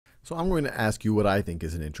So I'm going to ask you what I think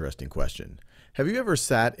is an interesting question. Have you ever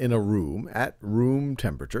sat in a room at room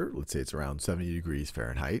temperature, let's say it's around 70 degrees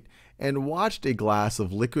Fahrenheit, and watched a glass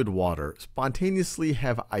of liquid water spontaneously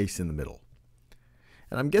have ice in the middle?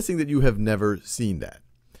 And I'm guessing that you have never seen that.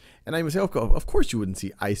 And I would say, of course you wouldn't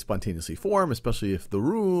see ice spontaneously form, especially if the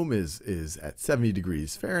room is at 70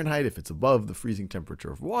 degrees Fahrenheit, if it's above the freezing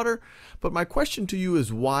temperature of water. But my question to you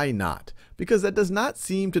is why not? Because that does not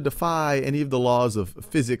seem to defy any of the laws of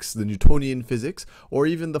physics, the Newtonian physics, or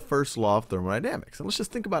even the first law of thermodynamics. And let's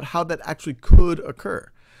just think about how that actually could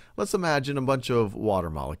occur. Let's imagine a bunch of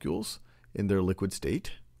water molecules in their liquid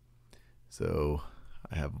state. So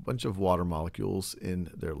I have a bunch of water molecules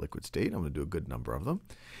in their liquid state. I'm going to do a good number of them.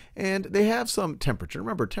 And they have some temperature.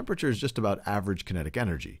 Remember, temperature is just about average kinetic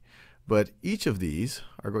energy. But each of these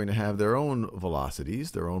are going to have their own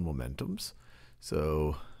velocities, their own momentums.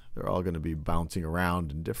 So they're all going to be bouncing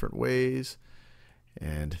around in different ways.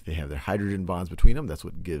 And they have their hydrogen bonds between them. That's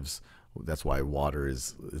why water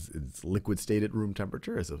is liquid state at room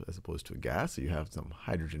temperature as opposed to a gas. So you have some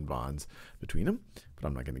hydrogen bonds between them. But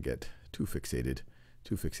I'm not going to get too fixated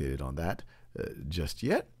on that just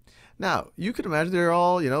yet. Now, you can imagine they're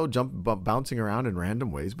all, bouncing around in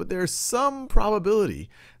random ways, but there's some probability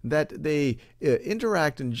that they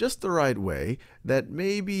interact in just the right way, that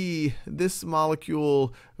maybe this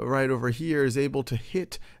molecule right over here is able to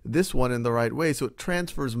hit this one in the right way, so it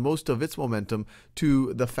transfers most of its momentum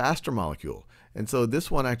to the faster molecule. And so this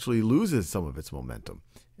one actually loses some of its momentum,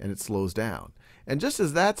 and it slows down. And just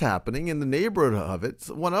as that's happening, in the neighborhood of it,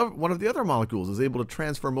 one of the other molecules is able to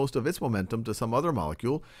transfer most of its momentum to some other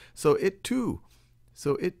molecule, so it too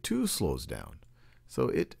slows down. So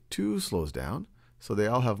they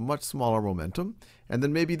all have much smaller momentum. And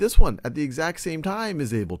then maybe this one at the exact same time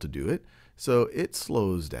is able to do it. So it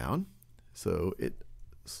slows down. So it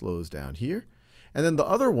slows down here. And then the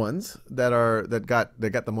other ones that got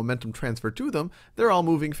the momentum transferred to them, they're all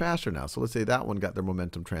moving faster now. So let's say that one got their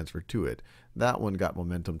momentum transferred to it. That one got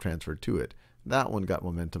momentum transferred to it. That one got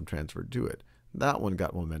momentum transferred to it. That one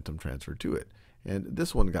got momentum transferred to it. And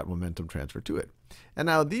this one got momentum transferred to it. And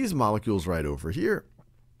now these molecules right over here,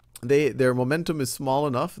 their momentum is small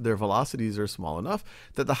enough, their velocities are small enough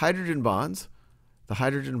that the hydrogen bonds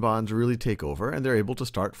really take over, and they're able to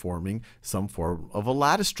start forming some form of a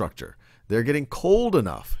lattice structure. They're getting cold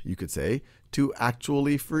enough, you could say, to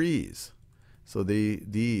actually freeze. So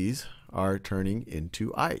these are turning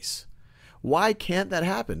into ice. Why can't that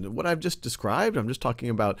happen? What I've just described, I'm just talking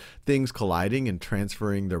about things colliding and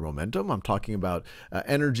transferring their momentum. I'm talking about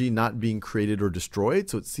energy not being created or destroyed,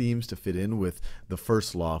 so it seems to fit in with the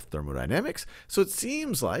first law of thermodynamics. So it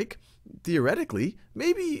seems like, theoretically,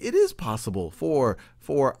 maybe it is possible for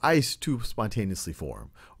ice to spontaneously form.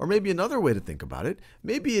 Or maybe another way to think about it,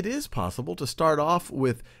 maybe it is possible to start off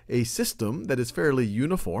with a system that is fairly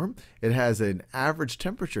uniform. It has an average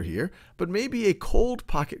temperature here, but maybe a cold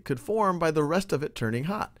pocket could form by the rest of it turning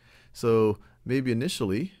hot. So maybe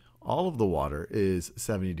initially all of the water is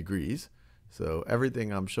 70 degrees. So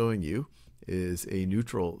everything I'm showing you is a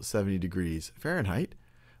neutral 70 degrees Fahrenheit.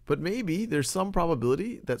 But maybe there's some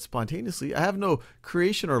probability that spontaneously, I have no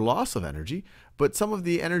creation or loss of energy, but some of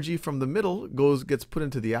the energy from the middle gets put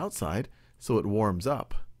into the outside, so it warms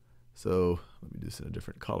up. So let me do this in a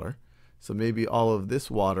different color. So maybe all of this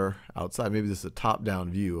water outside, maybe this is a top-down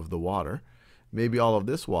view of the water. Maybe all of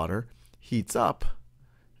this water heats up.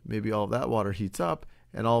 Maybe all of that water heats up,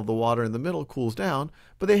 and all of the water in the middle cools down,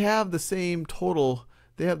 but they have the same total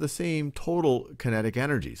kinetic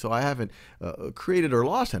energy. So I haven't created or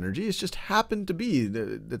lost energy. It's just happened to be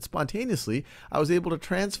that spontaneously I was able to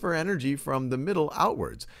transfer energy from the middle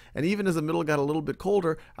outwards. And even as the middle got a little bit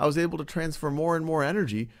colder, I was able to transfer more and more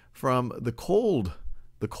energy from the cold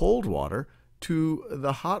water to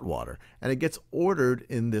the hot water. And it gets ordered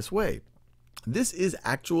in this way. This is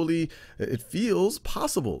actually, it feels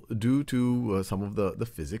possible due to some of the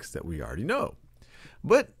physics that we already know.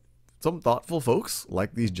 But some thoughtful folks,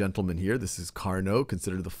 like these gentlemen here, this is Carnot,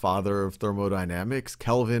 considered the father of thermodynamics,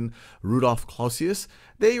 Kelvin, Rudolf Clausius,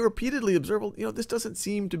 they repeatedly observe, well, this doesn't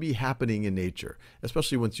seem to be happening in nature,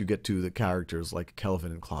 especially once you get to the characters like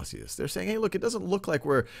Kelvin and Clausius. They're saying, hey, look, it doesn't look like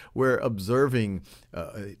we're observing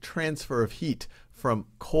a transfer of heat from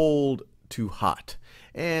cold to hot.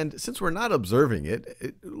 And since we're not observing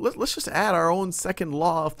it, let's just add our own second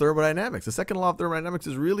law of thermodynamics. The second law of thermodynamics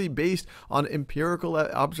is really based on empirical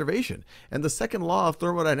observation. And the second law of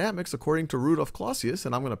thermodynamics, according to Rudolf Clausius,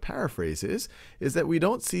 and I'm going to paraphrase is that we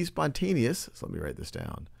don't see spontaneous, so let me write this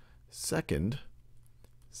down, second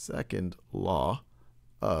law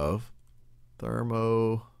of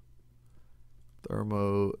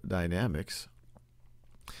thermodynamics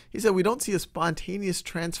He said we don't see a spontaneous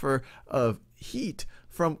transfer of heat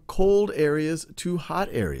from cold areas to hot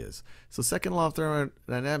areas. So second law of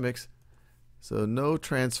thermodynamics, so no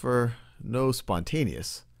transfer, no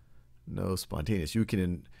spontaneous. No spontaneous.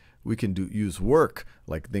 We can use work,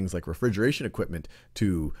 like things like refrigeration equipment,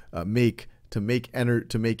 to make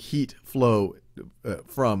heat flow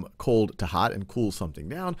from cold to hot and cool something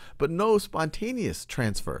down, but no spontaneous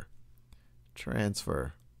transfer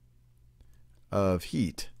of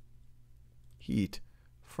heat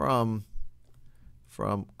from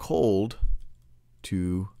cold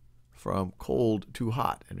to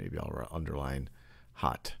hot. And maybe I'll underline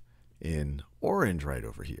hot in orange right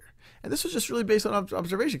over here. And this was just really based on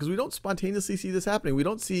observation, because we don't spontaneously see this happening. We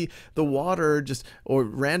don't see the water just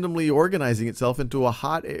randomly organizing itself into a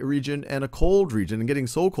hot region and a cold region and getting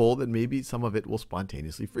so cold that maybe some of it will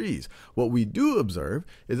spontaneously freeze. What we do observe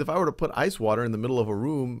is if I were to put ice water in the middle of a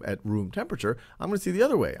room at room temperature, I'm going to see the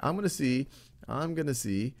other way. I'm going to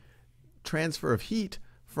see transfer of heat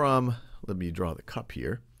from, let me draw the cup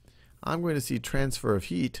here. I'm going to see transfer of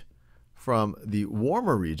heat from the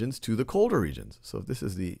warmer regions to the colder regions. So if this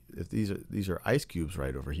is these are ice cubes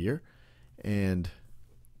right over here, and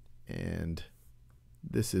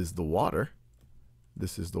this is the water.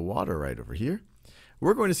 This is the water right over here.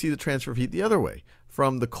 We're going to see the transfer of heat the other way,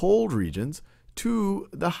 from the cold regions to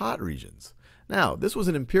the hot regions. Now, this was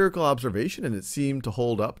an empirical observation and it seemed to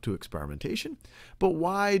hold up to experimentation, but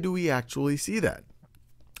why do we actually see that?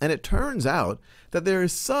 And it turns out that there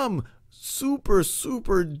is some super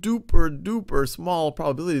duper small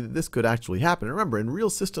probability that this could actually happen. And remember, in real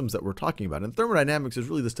systems that we're talking about, and thermodynamics is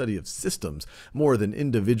really the study of systems more than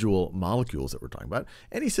individual molecules that we're talking about.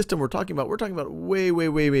 Any system we're talking about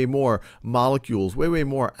way more molecules, way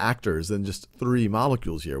more actors than just 3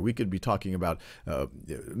 molecules here. We could be talking about, well,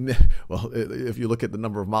 if you look at the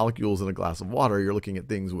number of molecules in a glass of water, you're looking at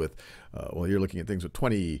things with,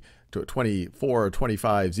 20 to 24 or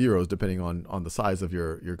 25 zeros, depending on the size of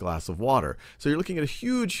your glass of water. So you're looking at a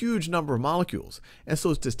huge number of molecules. And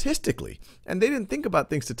so statistically, and they didn't think about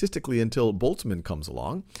things statistically until Boltzmann comes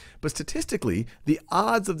along, but statistically, the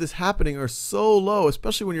odds of this happening are so low,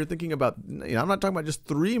 especially when you're thinking about, I'm not talking about just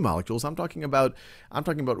 3 molecules, I'm talking about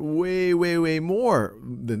way more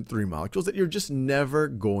than 3 molecules, that you're just never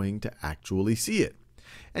going to actually see it.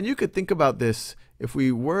 And you could think about this if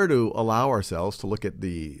we were to allow ourselves to look at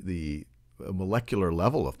the molecular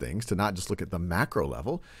level of things, to not just look at the macro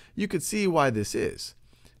level. You could see why this is.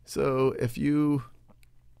 So if you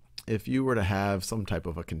were to have some type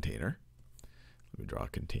of a container, let me draw a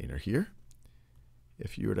container here.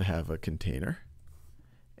 If you were to have a container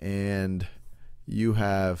and you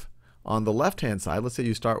have on the left-hand side, let's say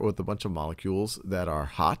you start with a bunch of molecules that are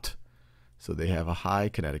hot, so they have a high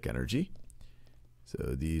kinetic energy.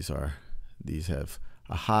 So these have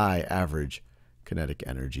a high average kinetic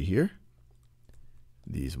energy here,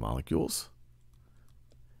 these molecules.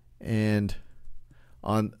 And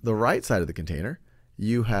on the right side of the container,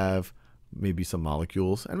 you have maybe some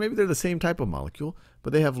molecules, and maybe they're the same type of molecule,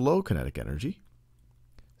 but they have low kinetic energy.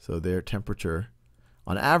 So their temperature,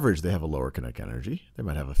 on average, they have a lower kinetic energy. They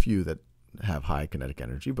might have a few that have high kinetic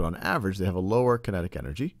energy, but on average, they have a lower kinetic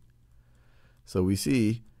energy. So we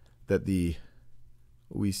see that the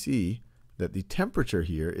temperature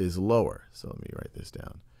here is lower. So let me write this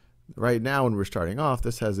down. Right now, when we're starting off,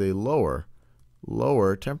 this has a lower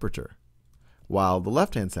temperature, while the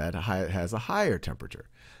left-hand side has a higher temperature.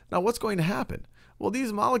 Now, what's going to happen? Well,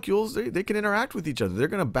 these molecules, they can interact with each other. They're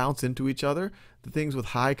going to bounce into each other. The things with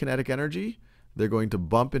high kinetic energy, they're going to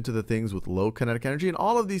bump into the things with low kinetic energy, and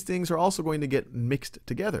all of these things are also going to get mixed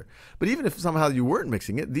together. But even if somehow you weren't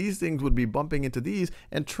mixing it, these things would be bumping into these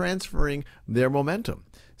and transferring their momentum.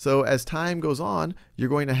 So as time goes on, you're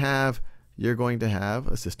going to have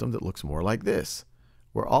a system that looks more like this,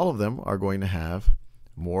 where all of them are going to have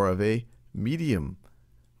more of a medium,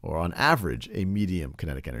 or on average, a medium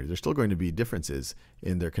kinetic energy. There's still going to be differences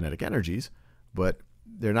in their kinetic energies, but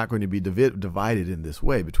they're not going to be divided in this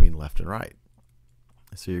way between left and right.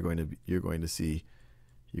 So you're going to see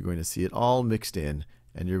it all mixed in,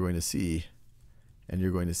 and you're going to see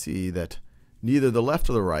that neither the left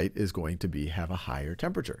or the right is going to have a higher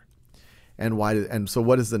temperature. And so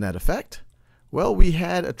what is the net effect? Well, we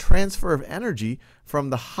had a transfer of energy from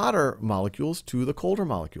the hotter molecules to the colder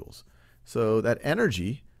molecules. So that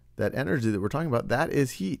energy that we're talking about, that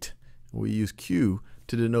is heat. We use Q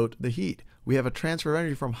to denote the heat. We have a transfer of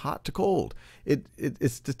energy from hot to cold.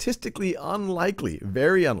 It's statistically unlikely,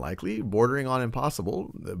 very unlikely, bordering on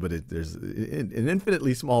impossible, but there's an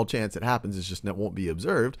infinitely small chance it happens. It's just that it won't be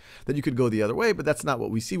observed, that you could go the other way, but that's not what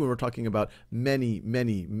we see when we're talking about many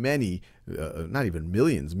not even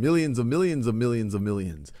millions, millions of millions of millions of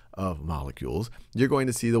millions of molecules, you're going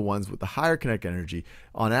to see the ones with the higher kinetic energy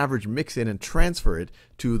on average mix in and transfer it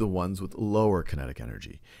to the ones with lower kinetic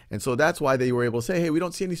energy. And so that's why they were able to say, hey, we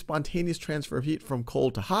don't see any spontaneous transfer of heat from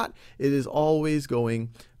cold to hot. It is always going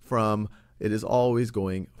from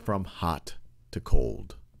hot to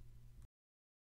cold.